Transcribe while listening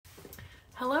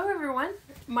Hello everyone,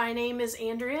 my name is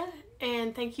Andrea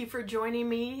and thank you for joining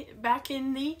me back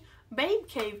in the Babe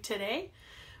Cave today.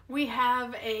 We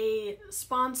have a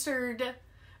sponsored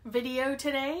video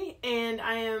today and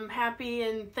I am happy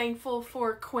and thankful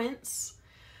for Quince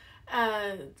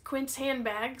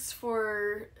Handbags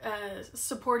for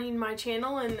supporting my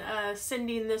channel and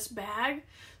sending this bag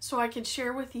so I can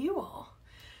share with you all.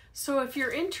 So if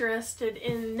you're interested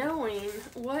in knowing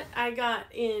what I got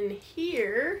in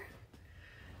here,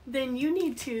 then you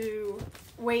need to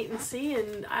wait and see,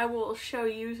 and I will show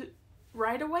you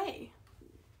right away.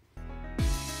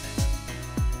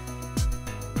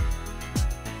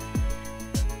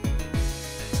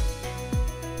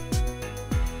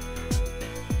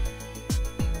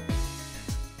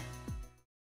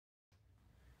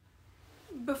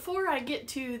 Before I get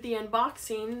to the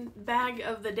unboxing, bag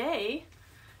of the day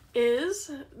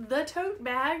is the tote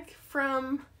bag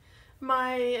from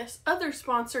my other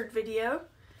sponsored video.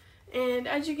 And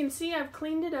as you can see, I've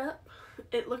cleaned it up.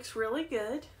 It looks really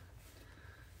good.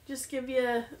 Just give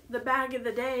you the bag of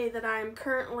the day that I'm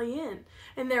currently in.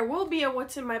 And there will be a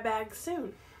what's in my bag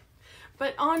soon.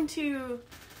 But on to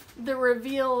the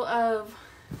reveal of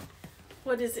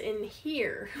what is in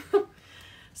here.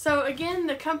 So again,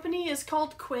 the company is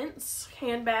called Quince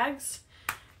Handbags.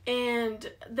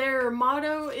 And their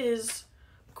motto is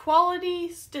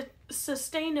quality,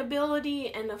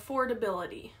 sustainability, and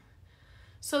affordability.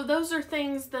 So those are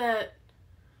things that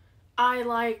I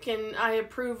like and I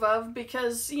approve of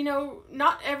because, you know,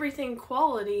 not everything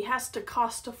quality has to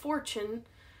cost a fortune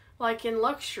like in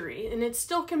luxury. And it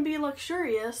still can be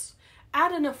luxurious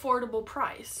at an affordable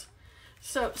price.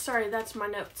 So, sorry, that's my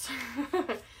notes.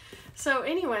 So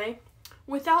anyway,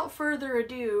 without further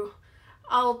ado,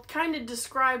 I'll kind of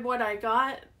describe what I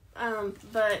got,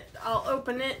 but I'll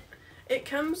open it. It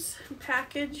comes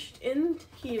packaged in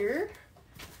here.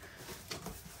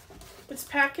 It's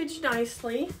packaged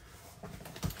nicely.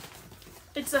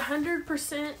 It's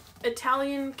 100%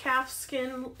 Italian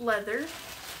calfskin leather.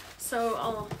 So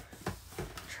I'll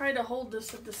try to hold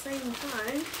this at the same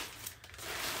time.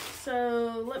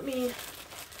 So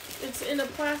it's in a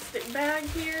plastic bag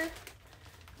here.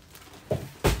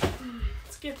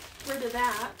 Let's get rid of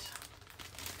that.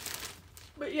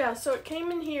 But yeah, so it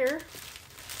came in here.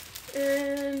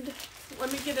 And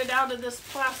let me get it out of this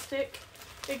plastic.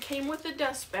 It came with a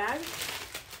dust bag.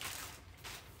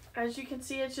 As you can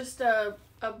see, it's just a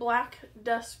black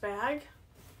dust bag.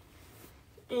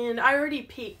 And I already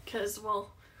peeked because,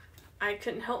 well, I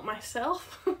couldn't help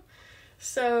myself.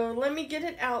 So let me get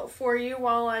it out for you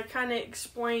while I kind of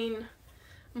explain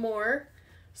more.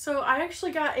 So I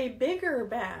actually got a bigger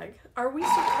bag. Are we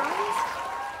surprised?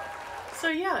 So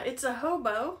yeah, it's a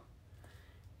hobo.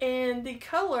 And the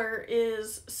color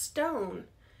is stone.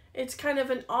 It's kind of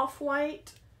an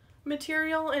off-white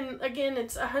material, and again,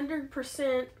 it's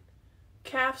 100%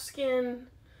 calfskin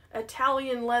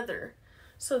Italian leather.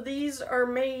 So these are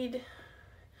made,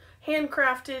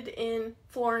 handcrafted in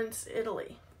Florence,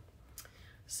 Italy.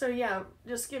 So yeah,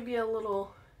 just give you a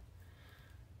little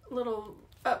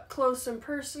up close and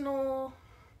personal.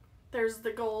 There's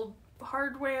the gold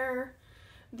hardware,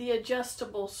 the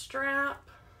adjustable strap.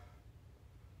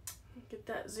 Get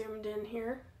that zoomed in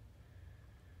here.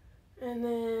 And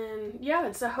then, yeah,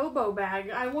 it's a hobo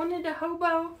bag. I wanted a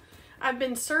hobo. I've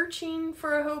been searching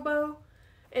for a hobo.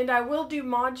 And I will do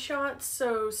mod shots,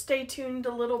 so stay tuned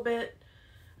a little bit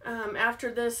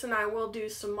after this, and I will do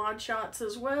some mod shots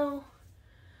as well.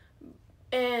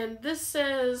 And this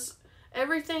says,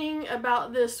 everything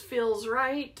about this feels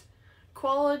right.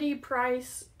 Quality,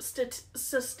 price,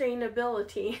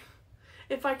 sustainability.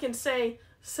 If I can say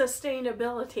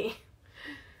sustainability.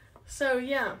 So,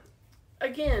 yeah.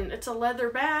 Again, it's a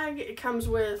leather bag. It comes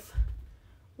with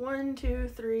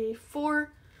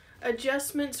 4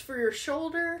 adjustments for your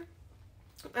shoulder.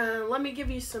 Let me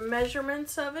give you some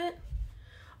measurements of it.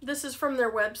 This is from their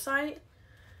website.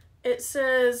 It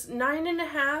says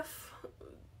 9.5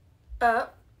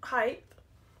 up height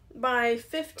by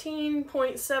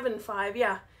 15.75.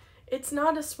 Yeah, it's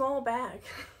not a small bag.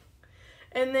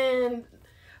 And then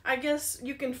I guess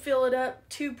you can fill it up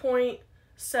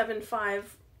 2.75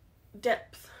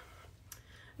 depth.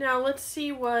 Now let's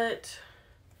see what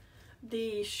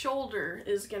the shoulder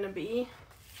is going to be.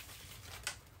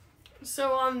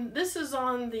 So this is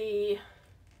on the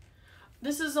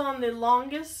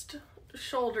longest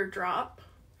shoulder drop,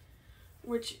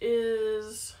 which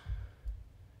is,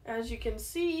 as you can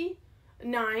see,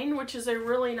 9, which is a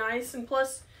really nice, and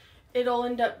plus it'll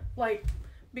end up like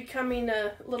becoming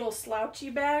a little slouchy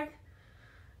bag.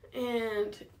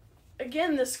 And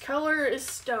again, this color is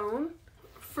stone,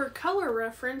 for color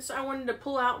reference, I wanted to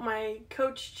pull out my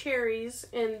Coach cherries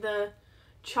in the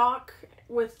chalk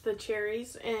with the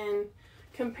cherries and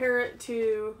compare it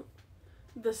to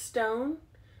the stone,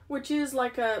 which is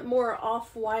like a more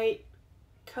off-white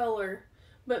color,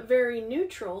 but very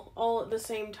neutral all at the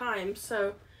same time.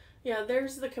 So yeah,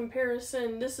 there's the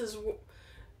comparison. This is,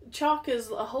 chalk is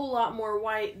a whole lot more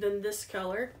white than this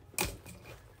color.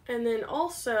 And then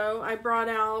also I brought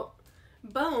out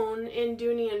Bone in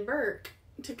Dooney and Burke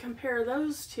to compare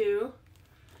those two,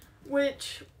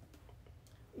 which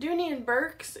Dooney and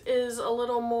Burke's is a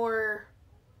little more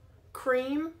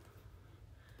cream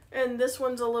and this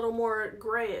one's a little more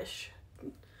grayish.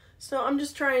 So I'm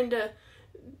just trying to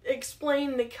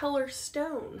explain the color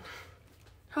stone.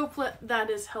 Hope that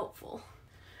is helpful.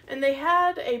 And they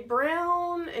had a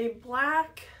brown, a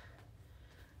black,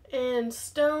 and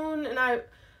stone, and I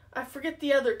forget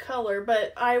the other color,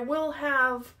 but I will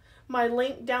have my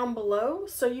link down below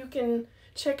so you can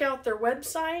check out their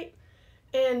website.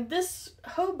 And this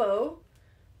hobo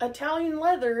Italian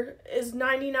leather is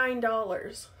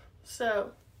 $99.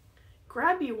 So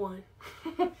grab you one.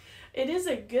 It is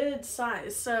a good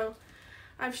size. So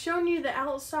I've shown you the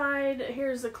outside.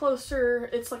 Here's the closer.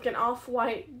 It's like an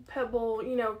off-white pebble,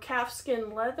 you know,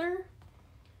 calfskin leather.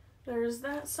 There's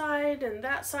that side, and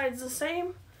that side's the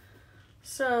same.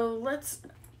 So let's,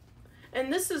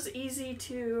 and this is easy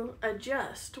to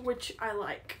adjust, which I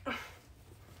like.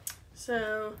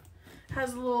 So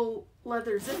has a little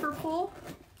leather zipper pull.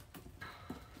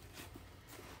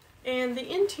 And the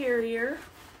interior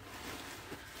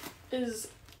is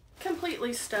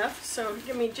completely stuffed, so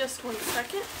give me just 1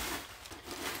 second.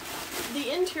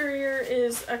 The interior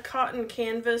is a cotton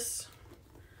canvas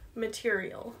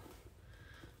material.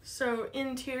 So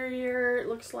interior, it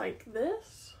looks like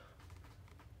this.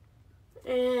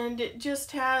 And it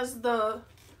just has the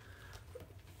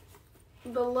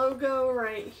logo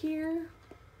right here.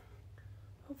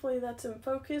 Hopefully that's in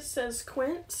focus. Says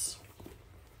Quince.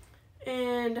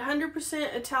 And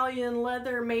 100% Italian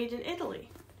leather made in Italy.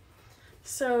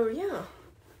 So yeah,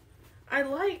 I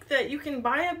like that you can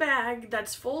buy a bag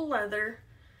that's full leather,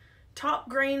 top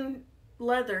grain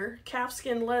leather,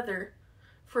 calfskin leather,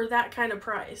 for that kind of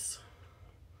price.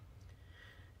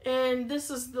 And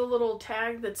this is the little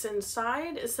tag that's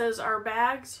inside. It says our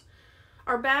bag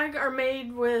are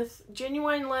made with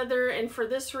genuine leather, and for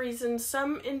this reason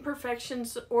some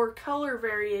imperfections or color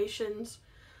variations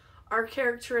are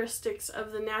characteristics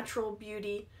of the natural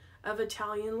beauty of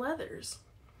Italian leathers.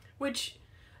 Which,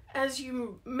 as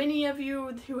many of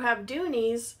you who have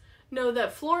Doonies know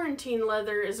that Florentine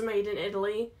leather is made in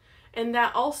Italy, and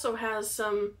that also has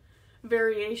some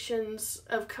variations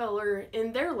of color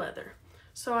in their leather.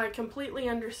 So I completely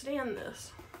understand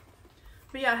this.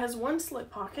 But yeah, it has one slip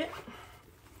pocket.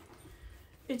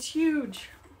 It's huge.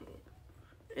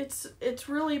 It's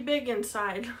really big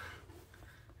inside.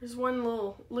 There's one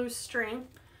little loose string.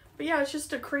 But yeah, it's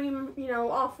just a cream, you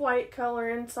know, off-white color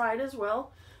inside as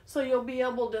well. So you'll be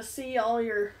able to see all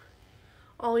your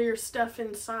stuff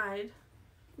inside.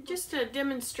 Just to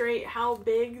demonstrate how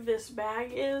big this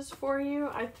bag is for you,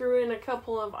 I threw in a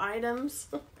couple of items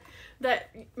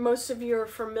that most of you are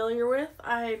familiar with.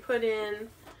 I put in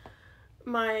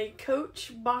my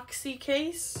Coach boxy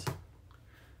case,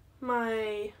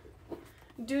 my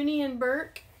Dooney and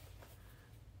Burke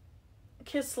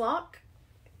kiss lock,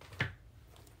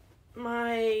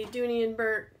 my Dooney and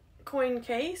Burke coin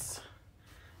case,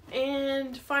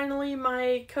 and finally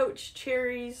my Coach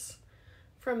cherries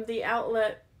from the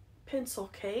Outlet pencil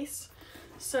case.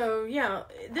 So yeah,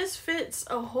 this fits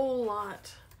a whole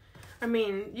lot. I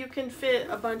mean, you can fit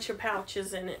a bunch of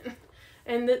pouches in it,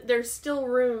 and there's still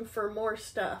room for more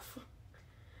stuff.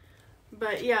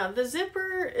 But yeah, the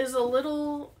zipper is a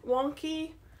little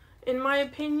wonky. In my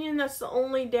opinion, that's the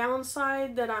only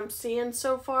downside that I'm seeing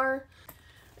so far.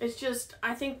 It's just,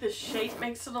 I think the shape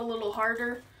makes it a little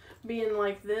harder, being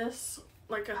like this,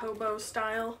 like a hobo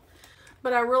style.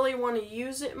 But I really want to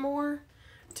use it more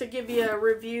to give you a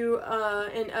review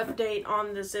and update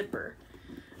on the zipper.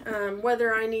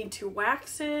 Whether I need to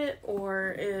wax it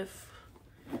or if,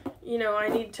 you know, I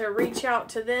need to reach out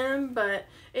to them. But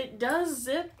it does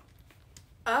zip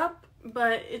up,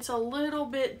 but it's a little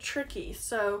bit tricky.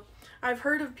 So I've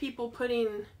heard of people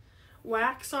putting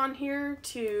wax on here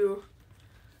to,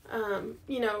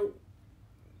 you know,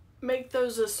 make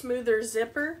those a smoother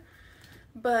zipper.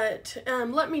 But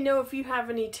let me know if you have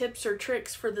any tips or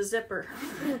tricks for the zipper.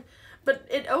 But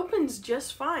it opens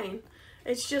just fine.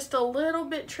 It's just a little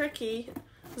bit tricky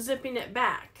zipping it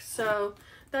back. So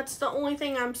That's the only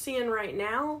thing I'm seeing right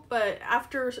now, but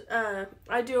after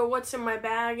I do a what's in my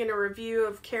bag and a review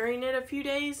of carrying it a few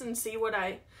days and see what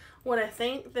I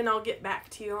think, then I'll get back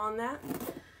to you on that.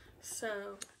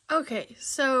 So, okay,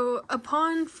 so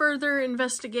upon further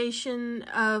investigation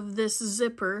of this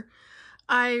zipper,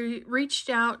 I reached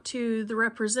out to the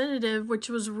representative, which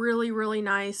was really, really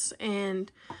nice,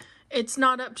 and it's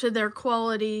not up to their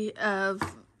quality of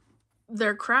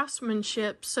their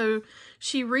craftsmanship, so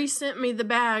she resent me the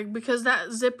bag because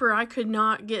that zipper I could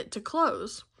not get to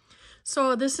close.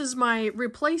 So this is my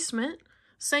replacement,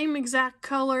 same exact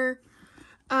color.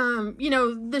 You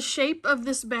know, the shape of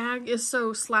this bag is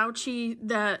so slouchy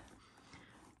that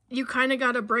you kind of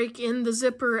got to break in the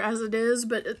zipper as it is,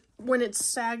 but when it's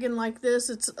sagging like this,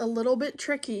 it's a little bit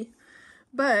tricky.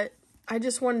 But I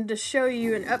just wanted to show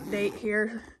you an update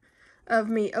here of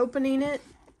me opening it.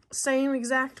 Same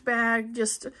exact bag,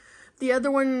 just the other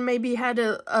one maybe had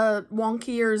a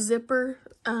wonkier zipper.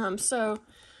 So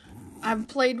I've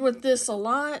played with this a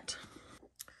lot.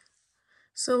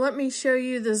 So let me show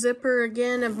you the zipper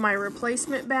again of my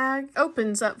replacement bag.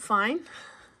 Opens up fine.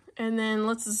 And then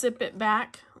let's zip it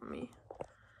back.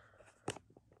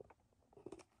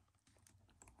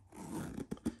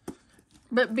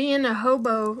 But being a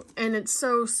hobo and it's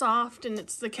so soft and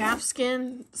it's the calf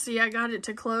skin, see, I got it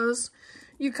to close.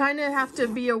 You kind of have to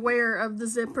be aware of the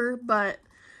zipper, but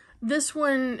this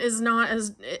one is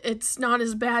it's not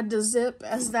as bad to zip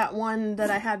as that one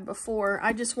that I had before.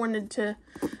 I just wanted to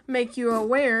make you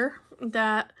aware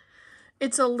that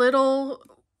it's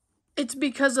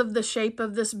because of the shape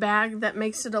of this bag that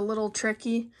makes it a little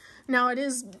tricky. Now it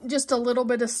is just a little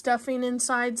bit of stuffing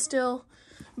inside still,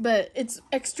 but it's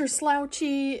extra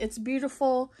slouchy, it's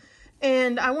beautiful.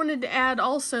 And I wanted to add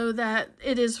also that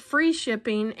it is free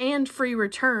shipping and free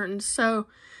returns. So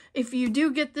if you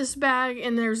do get this bag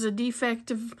and there's a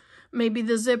defect of maybe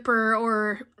the zipper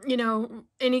or, you know,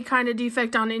 any kind of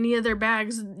defect on any of their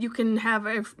bags, you can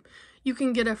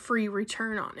get a free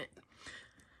return on it.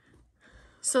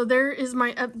 So there is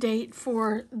my update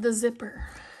for the zipper.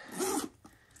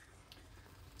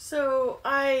 So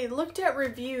I looked at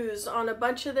reviews on a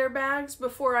bunch of their bags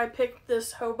before I picked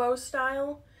this hobo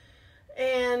style.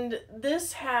 And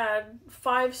this had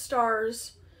 5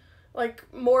 stars, like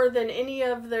more than any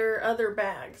of their other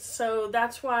bags. So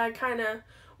that's why I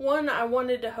I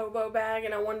wanted a hobo bag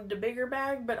and I wanted a bigger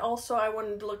bag, but also I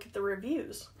wanted to look at the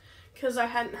reviews because I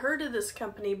hadn't heard of this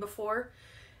company before.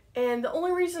 And the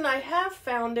only reason I have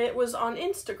found it was on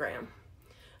Instagram.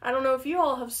 I don't know if you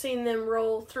all have seen them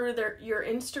roll through your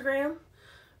Instagram,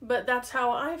 but that's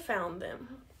how I found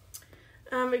them.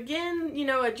 Again, you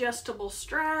know, adjustable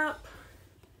strap.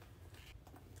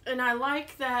 And I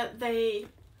like that they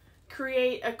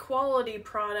create a quality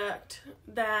product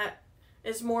that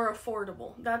is more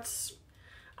affordable.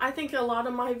 I think a lot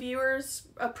of my viewers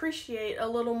appreciate a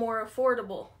little more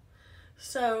affordable.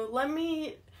 So let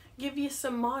me give you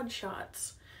some mod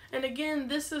shots. And again,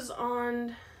 this is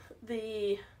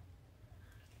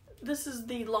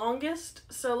the longest,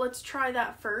 so let's try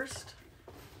that first.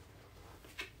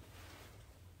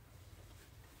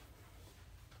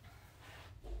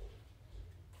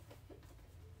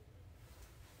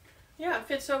 Yeah, it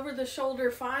fits over the shoulder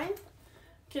fine.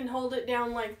 Can hold it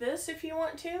down like this if you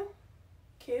want to.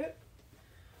 Cute.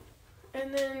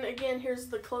 And then again, here's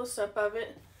the close-up of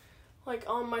it, like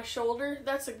on my shoulder.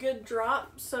 That's a good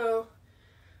drop, so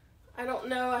I don't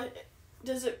know,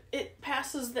 it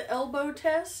passes the elbow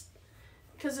test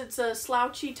because it's a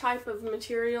slouchy type of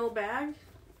material bag.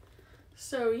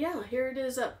 So yeah, here it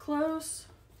is up close.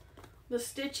 The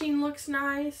stitching looks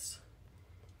nice.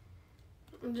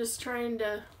 I'm just trying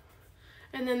to,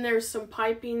 and then there's some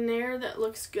piping there that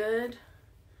looks good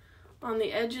on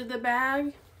the edge of the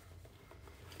bag.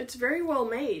 It's very well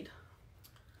made.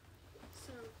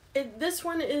 So this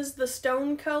one is the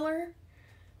stone color.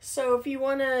 So if you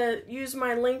want to use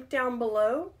my link down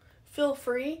below, feel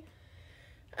free.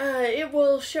 It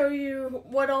will show you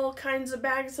what all kinds of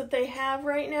bags that they have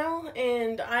right now,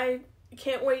 and I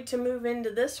can't wait to move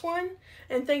into this one.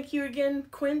 And thank you again,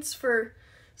 Quince, for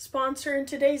sponsoring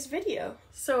today's video.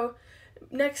 So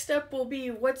next up will be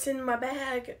what's in my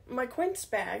bag, my Quince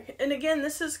bag. And again,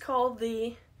 this is called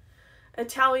the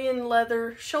Italian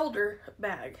leather shoulder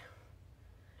bag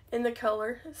in the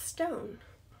color stone.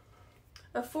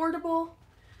 Affordable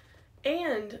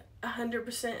and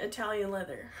 100% Italian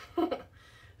leather.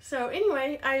 So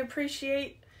anyway, I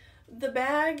appreciate the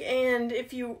bag, and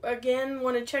if you again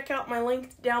want to check out my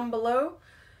link down below,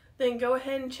 then go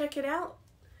ahead and check it out.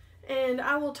 And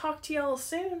I will talk to y'all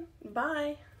soon.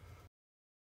 Bye.